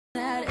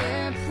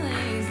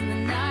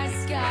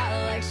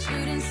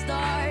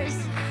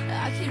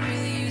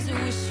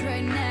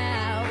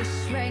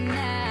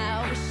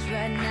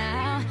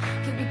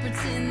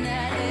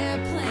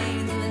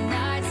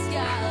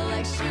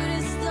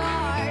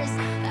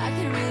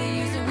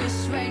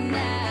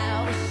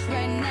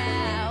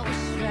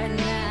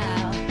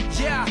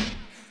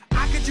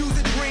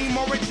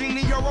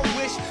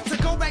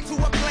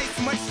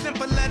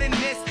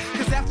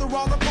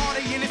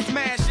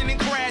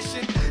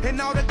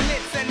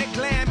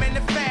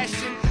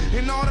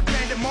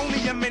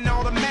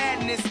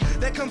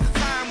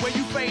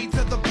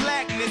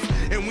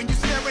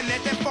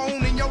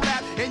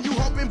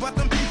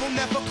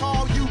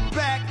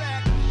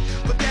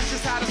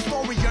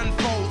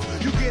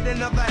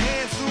other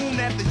hand, soon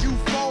after you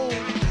fold.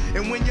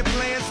 And when your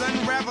plans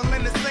unravel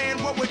in the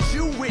sand, what would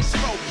you wish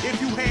for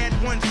if you had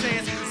one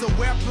chance? So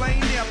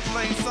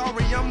airplane,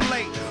 sorry I'm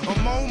late.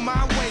 I'm on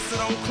my way, so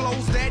don't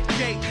close that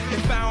gate.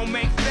 If I don't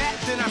make that,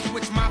 then I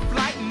switch my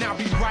flight, and I'll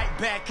be right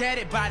back at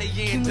it by the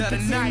end of the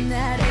night.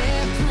 That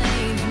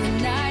airplane from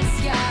the night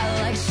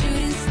sky like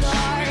shooting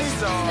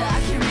stars.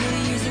 I can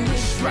really use a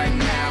wish right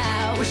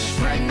now, wish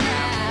right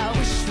now,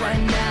 wish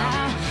right now.